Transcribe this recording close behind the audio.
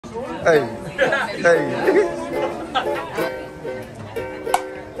Hey, hey.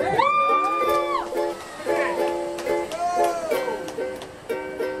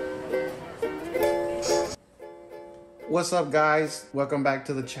 What's up, guys? Welcome back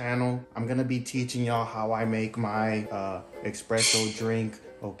to the channel. I'm gonna be teaching y'all how I make my espresso drink.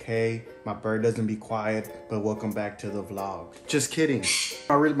 Okay, my bird doesn't be quiet, but welcome back to the vlog. Just kidding.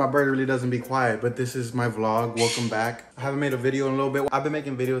 My bird really doesn't be quiet, but this is my vlog. Welcome back. I haven't made a video in a little bit. I've been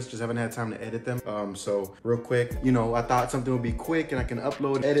making videos, just haven't had time to edit them. So real quick, you know, I thought something would be quick and I can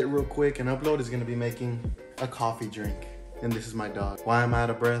upload, edit real quick, and upload is gonna be making a coffee drink. And this is my dog. Why I'm out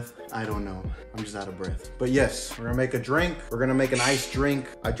of breath, I don't know. I'm just out of breath. But yes, we're gonna make a drink. We're gonna make an iced drink.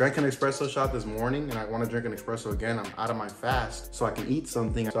 I drank an espresso shot this morning and I wanna drink an espresso again. I'm out of my fast, so I can eat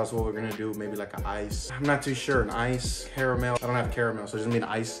something. So that's what we're gonna do, maybe like an ice. I'm not too sure, an ice, caramel. I don't have caramel, so it's gonna be an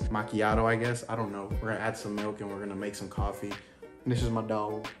Ice Macchiato, I guess. I don't know. We're gonna add some milk and we're gonna make some coffee. And this is my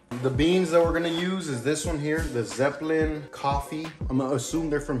dog. The beans that we're gonna use is this one here, the Zeppelin coffee. I'm gonna assume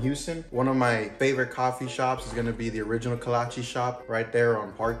they're from Houston. One of my favorite coffee shops is gonna be the Original Kolache shop right there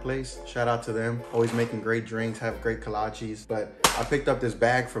on Park Place. Shout out to them. Always making great drinks, have great kolaches. But I picked up this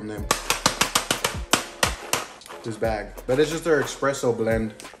bag from them. This bag. But it's just their espresso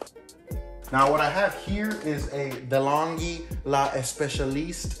blend. Now what I have here is a Delonghi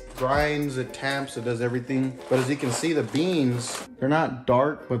specialista. Grinds, it tamps, it does everything. But as you can see, the beans, they're not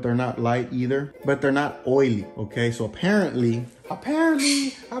dark, but they're not light either. But they're not oily, okay? So apparently,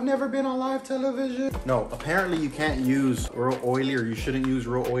 I've never been on live television. No, apparently you can't use real oily, or you shouldn't use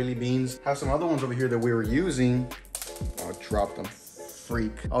real oily beans. I have some other ones over here that we were using. Oh, I dropped them,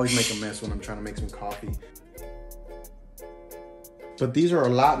 freak. I always make a mess when I'm trying to make some coffee. But these are a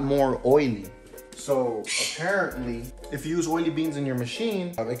lot more oily. So apparently, if you use oily beans in your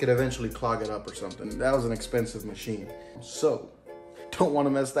machine, it could eventually clog it up or something. That was an expensive machine. So don't want to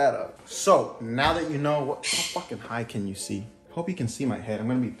mess that up. So now that you know how fucking high can you see? Hope you can see my head. I'm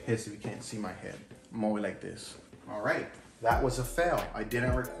gonna be pissed if you can't see my head. I'm always like this. All right, that was a fail. I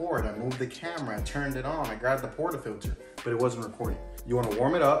didn't record. I moved the camera, I turned it on, I grabbed the portafilter, but it wasn't recording. You want to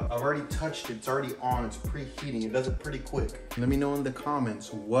warm it up. I've already touched it. It's already on. It's preheating. It does it pretty quick. Let me know in the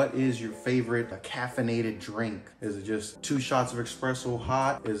comments, what is your favorite caffeinated drink? Is it just 2 shots of espresso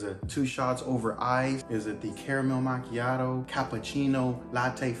hot? Is it 2 shots over ice? Is it the caramel macchiato, cappuccino,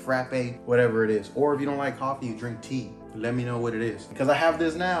 latte, frappe, whatever it is? Or if you don't like coffee, you drink tea. Let me know what it is. Because I have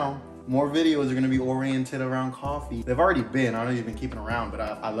this now. More videos are gonna be oriented around coffee. They've already been, I don't know if you've been keeping around, but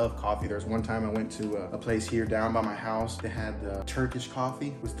I love coffee. There's one time I went to a place here down by my house. They had the Turkish coffee.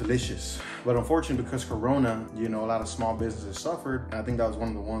 It was delicious. But unfortunately, because Corona, you know, a lot of small businesses suffered. And I think that was one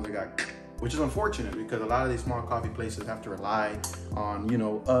of the ones that got, which is unfortunate because a lot of these small coffee places have to rely on, you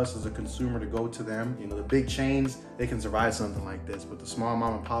know, us as a consumer to go to them. You know, the big chains, they can survive something like this, but the small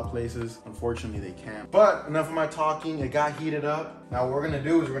mom and pop places, unfortunately they can't. But enough of my talking, it got heated up. Now what we're gonna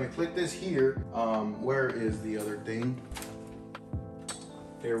do is we're gonna click this here. Where is the other thing?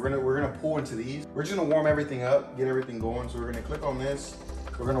 Okay, we're gonna pull into these. We're just gonna warm everything up, get everything going. So we're gonna click on this.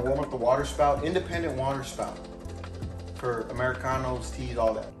 We're gonna warm up the water spout, independent water spout. For Americanos, teas,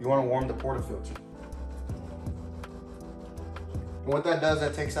 all that. You wanna warm the portafilter. And what that does,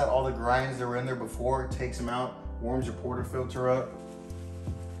 that takes out all the grinds that were in there before. It takes them out, warms your portafilter up.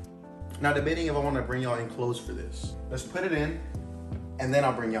 Now debating if I wanna bring y'all in close for this. Let's put it in, and then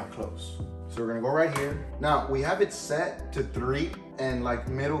I'll bring y'all close. So we're gonna go right here. Now, we have it set to 3 and like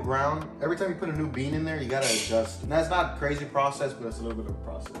middle ground. Every time you put a new bean in there, you gotta adjust. And that's not a crazy process, but it's a little bit of a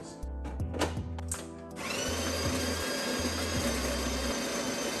process.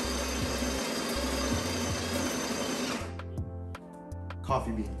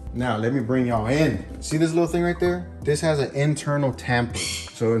 Coffee bean. Now let me bring y'all in. See this little thing right there? This has an internal tamper.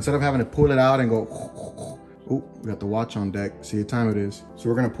 So instead of having to pull it out and go, oh, we got the watch on deck. See what time it is. So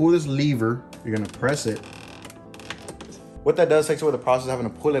we're gonna pull this lever. You're gonna press it. What that does takes away the process of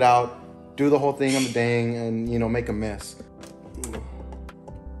having to pull it out, do the whole thing on the dang, and you know, make a mess.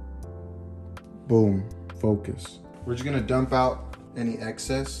 Boom, focus. We're just gonna dump out any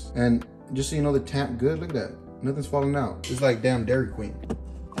excess. And just so you know, the tamp good, look at that. Nothing's falling out. It's like damn Dairy Queen.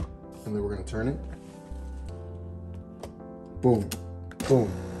 And then we're gonna turn it. Boom,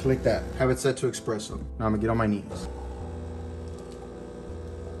 boom, click that. Have it set to espresso. Now I'm gonna get on my knees.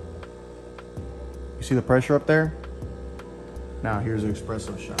 You see the pressure up there? Now here's the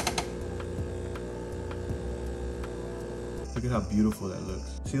espresso shot. Look at how beautiful that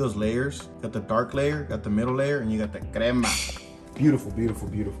looks. See those layers? Got the dark layer, got the middle layer, and you got the crema. Beautiful, beautiful,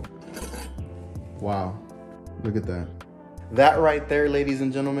 beautiful. Wow. Look at that. That right there, ladies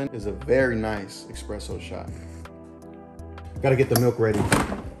and gentlemen, is a very nice espresso shot. Gotta get the milk ready.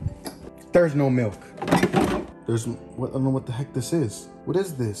 There's no milk. There's what, I don't know what the heck this is. What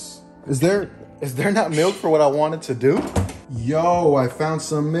is this? Is there not milk for what I wanted to do? Yo, I found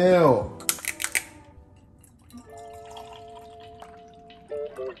some milk.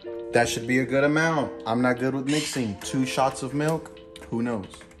 That should be a good amount. I'm not good with mixing. 2 shots of milk, who knows?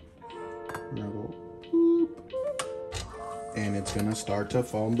 I'm gonna go boop, and it's gonna start to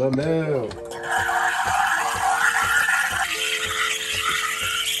foam the milk.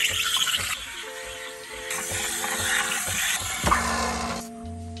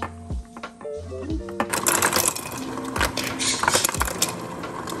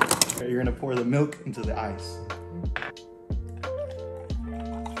 You're gonna pour the milk into the ice.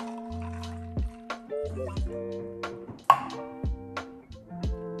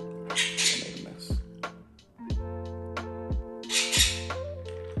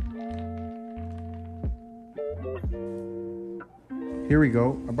 Here we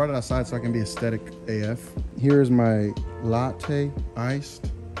go. I brought it outside so I can be aesthetic AF. Here is my latte, iced,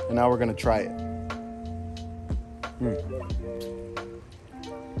 and now we're gonna try it.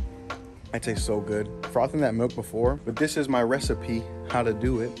 It tastes so good. Frothing that milk before, but this is my recipe, how to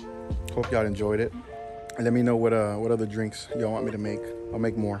do it. Hope y'all enjoyed it. And let me know what other drinks y'all want me to make. I'll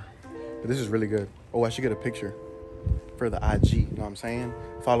make more. But this is really good. Oh, I should get a picture for the IG, you know what I'm saying?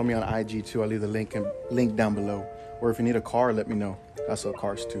 Follow me on IG too. I'll leave the link down below. Or if you need a car, let me know. I sell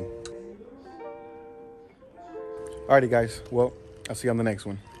cars too. Alrighty guys, well, I'll see you on the next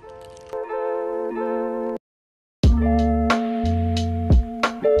one.